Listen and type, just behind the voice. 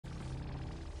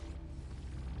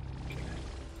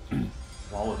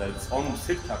Wow, that's almost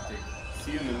hit tactic.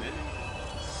 See you in a minute.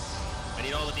 I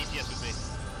need all the DPS with me.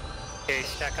 Okay,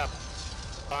 stack up.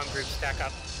 Bomb group, stack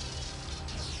up.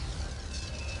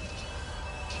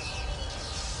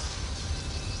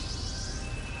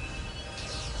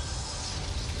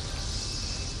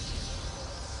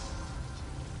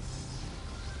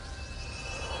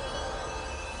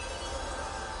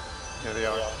 Here they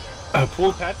are.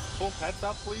 Pull pets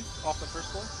out, please, off the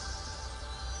first floor.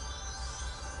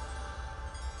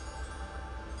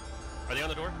 Are they on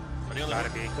the door? Are they on the Gotta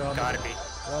door? be, gotta be.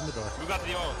 They're on the door. Move out to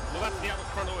the oil. Move out to the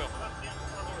front oil.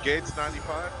 Gates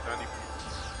 95, 90.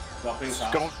 Dropping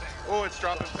fast. Don't. Oh, it's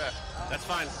dropping fast. That's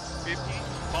fine. 50.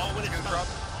 Follow when it's Drop.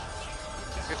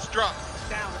 It's dropped. It's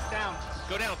down, it's down.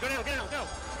 Go down, go down, go down, go!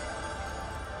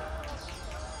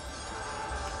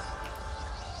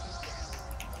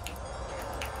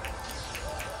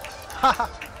 Haha!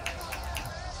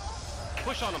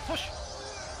 Push on them, push!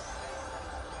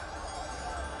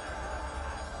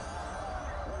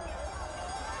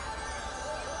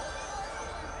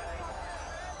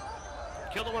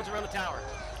 Kill the ones around the tower.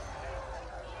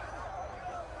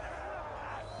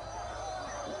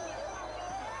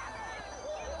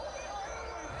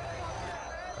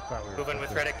 Moving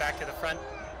with Reddick back to the front.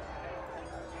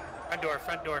 Front door,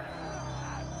 front door.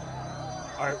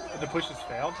 The push has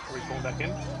failed. Are we pulling back in?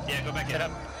 Yeah, go back in. Set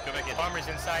up. Go back in. Bombers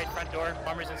inside, front door.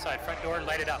 Bombers inside, front door.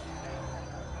 Light it up.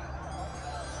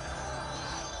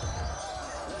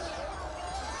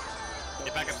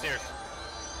 Get back upstairs.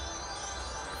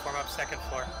 Form up second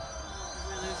floor.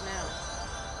 We lose now.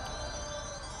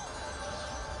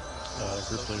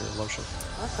 Group leader, low shift.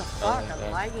 What the fuck?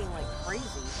 I'm lagging like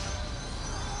crazy.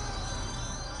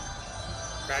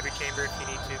 Grab your chamber if you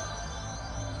need to.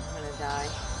 I'm gonna die.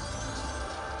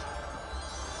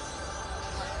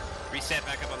 Reset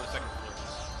back up on the second floor.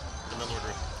 In the Lord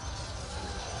room.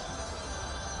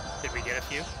 Did we get a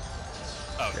few?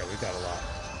 Oh, Yeah, we got a lot.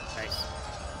 Nice.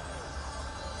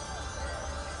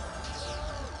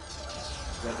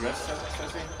 Red rest,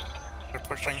 Sassy? We're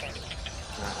pushing.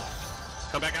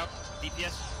 come back out.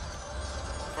 DPS.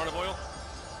 Front of oil.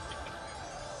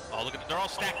 Oh, look at they're all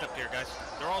stacked up here, guys.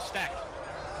 They're all stacked.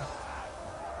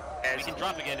 We can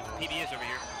drop again if the PB is over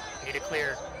here. Need to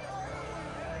clear.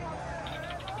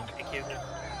 Thank you.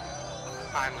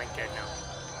 I'm linked dead now.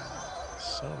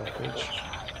 Son of a bitch.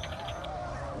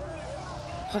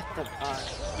 What the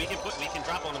fuck? We can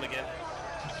drop on them again.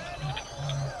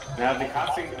 Yeah, the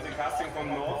casting from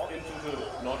north into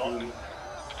the north room.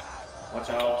 Watch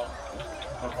out.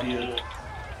 Not clear.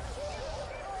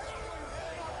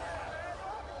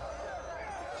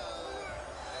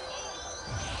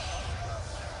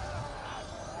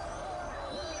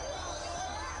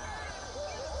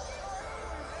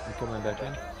 You coming back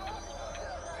in?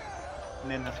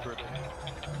 Nin has group.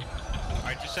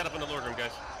 Alright, just set up in the Lord room,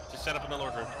 guys. Just set up in the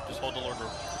Lord room. Just hold the Lord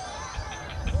room.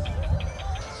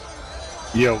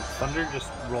 Yo, Thunder just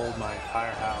rolled my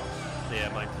entire house. Yeah,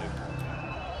 mine too.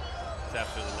 It's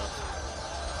absolutely nuts.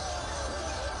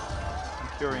 I'm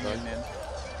curing you, Nin.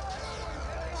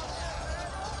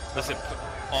 Listen,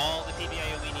 all the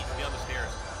TBAOE needs to be on the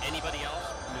stairs. Anybody else,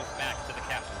 move back to the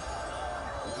captain.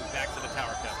 Move back to the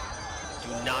tower captain. Do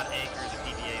not anchor the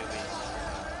TBAOE.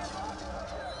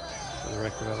 For the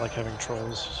record, I like having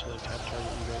trolls so they can target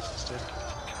you guys instead.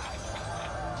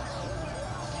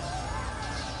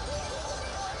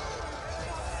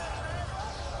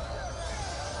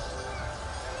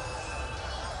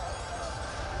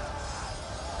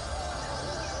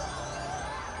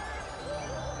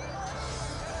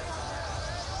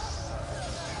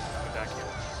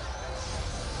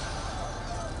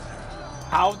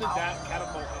 How did that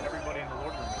catapult everybody in the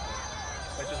Lord room?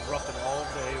 That just erupted all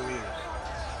of the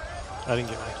AoEs. I didn't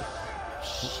get Mikey.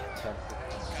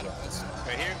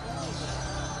 Right here.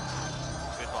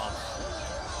 Good bombs.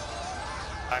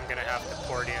 I'm gonna have to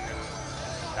port in and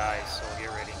die, so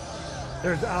get ready.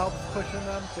 There's Alps pushing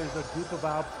them. There's a group of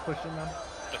Alps pushing them.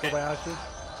 Okay. Kobayashi.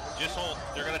 Just hold.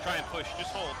 They're gonna try and push.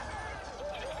 Just hold.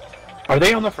 Are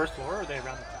they on the first floor or are they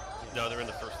around the top? No, they're in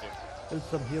the first floor. There's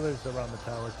some healers around the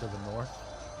tower to the north.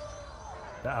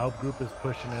 The Alp group is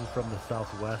pushing in from the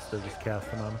southwest. They're just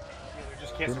casting on them. Yeah, they're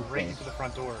just casting right into the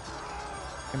front door.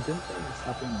 Convince them to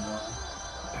stop anymore.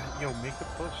 Yo, make the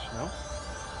push, no?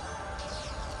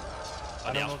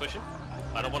 Are the Alps pushing?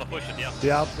 I don't want to push it. The Alps.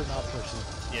 The Alps are not pushing.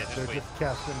 Yeah, just They're wait. just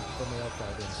casting from the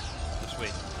outside in. Just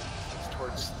wait. It's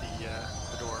towards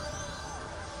the door.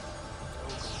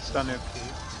 Stun nuke.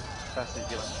 Fastly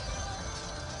healing.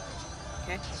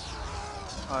 Okay.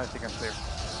 Oh, I think I'm clear.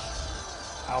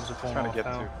 Alves are pulling Trying off to get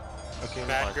now. to. Okay,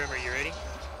 Bad Grim, are you ready?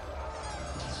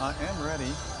 I am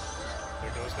ready.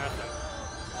 There goes nothing.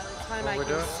 time What I we're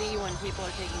can doing? see when people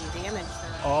are taking damage.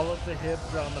 Then. All of the hibs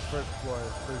are on the first floor.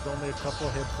 There's only a couple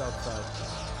hibs outside.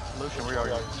 Lucian, where are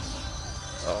you?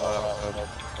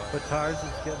 Batars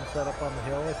is getting set up on the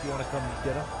hill if you want to come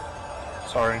get him.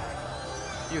 Sorry.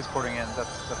 He was porting in, that's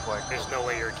why. There's no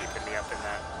way you're keeping me up in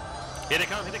that. Here they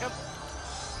come, here they come.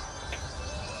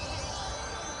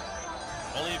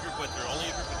 Only a group went through, only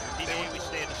a group went through. PBA, we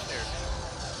stay at the stairs.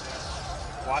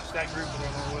 Watch that group when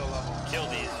they're on the wheel level. Kill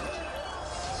these.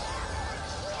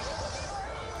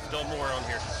 Still more on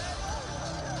here.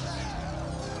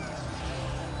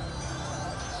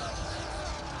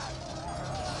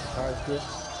 Batars good.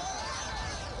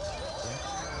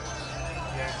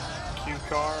 Yeah. Q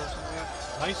car or something like that.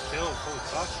 Nice kill, holy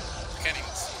fuck. Can't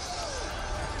even see.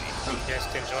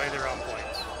 Just enjoy their own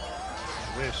points.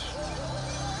 Wish.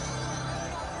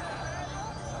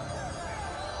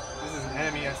 This is an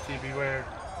enemy ST, beware.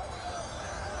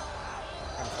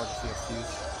 Kind of hard to see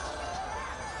STs.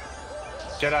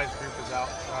 Jedi's group is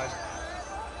outside.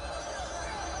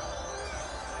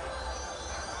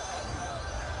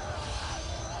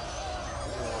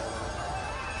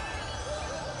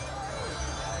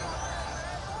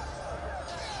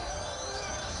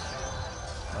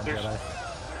 On There's- Jedi.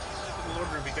 The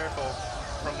Lord Room, be careful.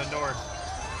 From the north.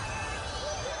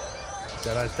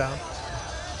 Jedi's down.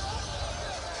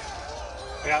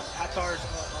 I got Hatars,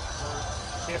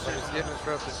 Cancers on Getting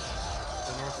disrupted.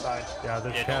 the north side. Yeah,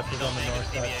 there's Yeah, casters don't on the make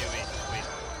north it side. PBA, wait.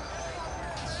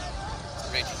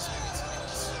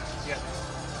 Yeah.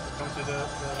 Come to the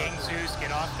King Zeus,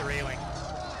 get off the railing.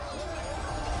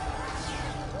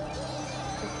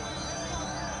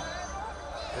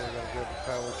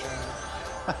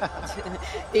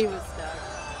 He was stuck.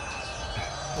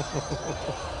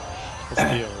 That's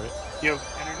Theo, right? Yo,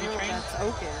 energy No, train. that's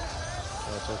Oaken.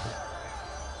 Oh, it's okay.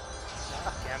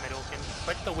 Damn it, Oaken.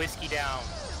 Put the whiskey down.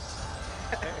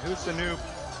 Hey, who's the noob?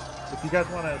 If you guys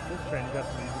want to assist train, you got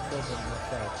some easy kills on the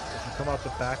side. If you come out the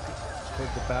back,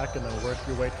 towards the back, and then work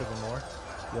your way to the north,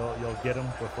 you'll get them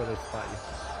before they spot you.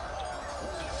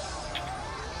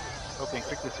 Okay,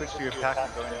 quickly switch to your pack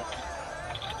and go in.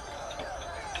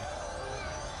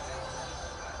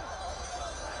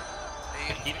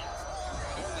 Keep it.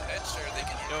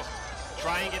 Yo,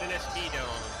 try and get an ST down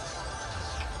on them.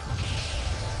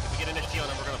 If we get an ST on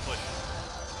them, we're gonna push.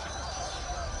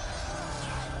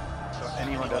 So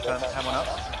anyone does have one up?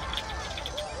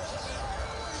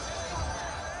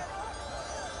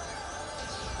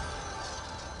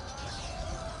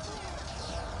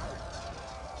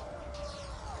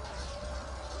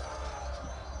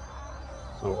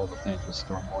 So all the things with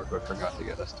Stormlord, but forgot to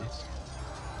get STs.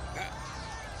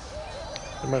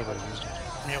 They might have used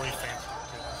it. Nearly faint.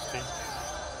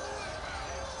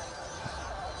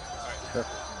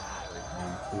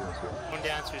 One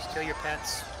dancers, kill your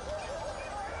pets.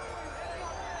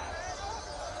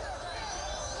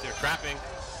 They're trapping.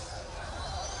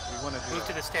 We want to do Move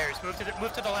to the stairs. Move to the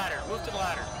ladder. Move to the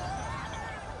ladder.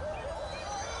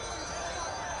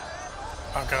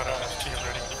 I've got a ST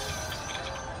ready.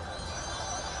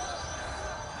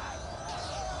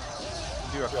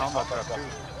 do a combo setup too.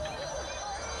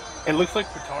 It looks like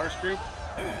Qatar's group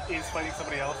is fighting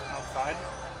somebody else outside.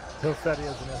 Hill said he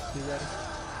has an ST ready.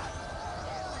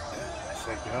 I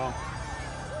said go.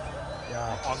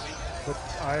 Yeah. On me. Put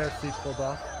IRC pulled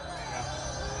off. Yeah.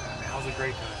 Now's a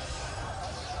great time.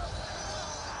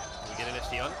 Can we get an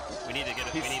ST on? We need to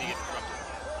get disrupted.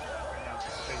 Right now,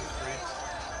 phase 3.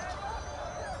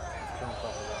 Kill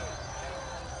himself a lot.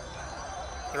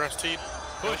 The ST.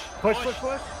 Push! Push, push,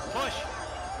 push! Push!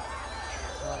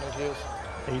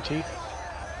 AT?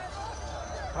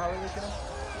 Power leaking him.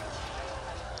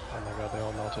 Oh my god, they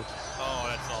all melted. Oh,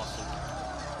 that's awesome.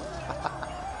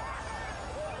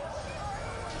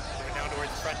 Moving down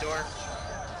towards the front door.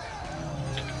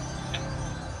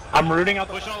 I'm rooting out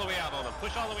the Push all the way out on them.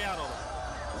 Push all the way out on them.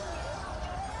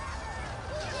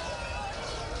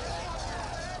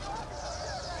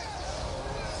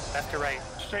 Left to right.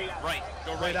 straight out. Right.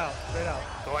 Go Straight right. out, straight out.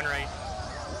 Going right.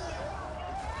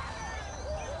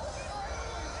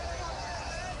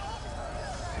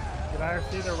 Did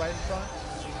IRC they're right in front?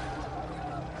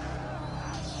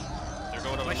 They're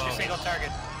going on the Push your mountain. single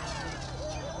target.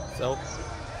 Self.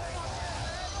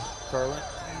 Carlin?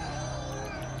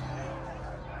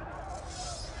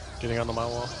 Getting on the mile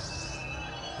wall.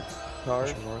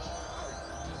 Cars? Pushing north.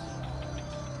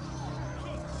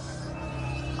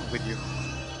 I'm with you.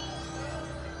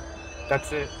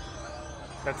 That's it.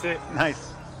 That's it.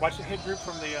 Nice. Watch the hit group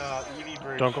from the EV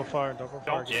bridge. Don't go far, don't go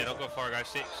far. Yeah, don't go far, guys.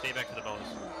 Stay back to the bonus.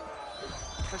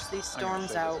 Push these I'm gonna storms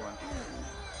save out. this one.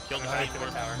 Kill the Right state to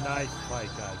the force. tower. Nice fight,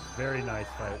 guys. Very nice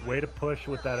fight. Way to push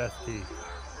with that ST.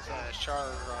 Char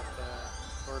at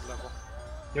the Lord level.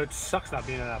 Yo, it sucks not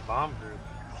being in that bomb group.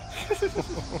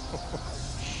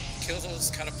 Kill those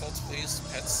catapults, please,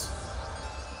 pets.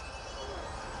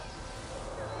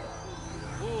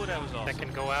 Ooh, that was awesome. That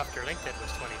can go after LinkedIn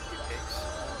was 23 pigs.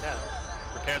 Yeah.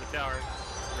 Repair the tower.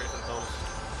 Ready for the bonus.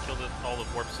 Kill all the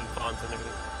warps and fawns and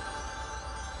everything.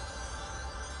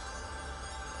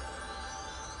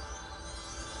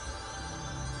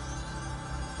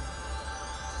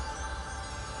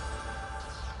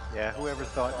 Yeah, whoever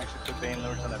thought we should put Bane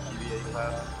Lords on a PVA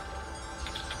class?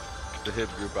 The Hib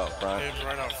group out front. Hib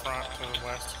right out front to the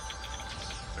west.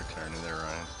 They're turning there,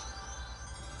 Ryan.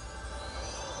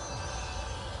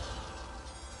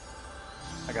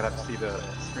 I gotta have to see the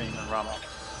stream and Rama.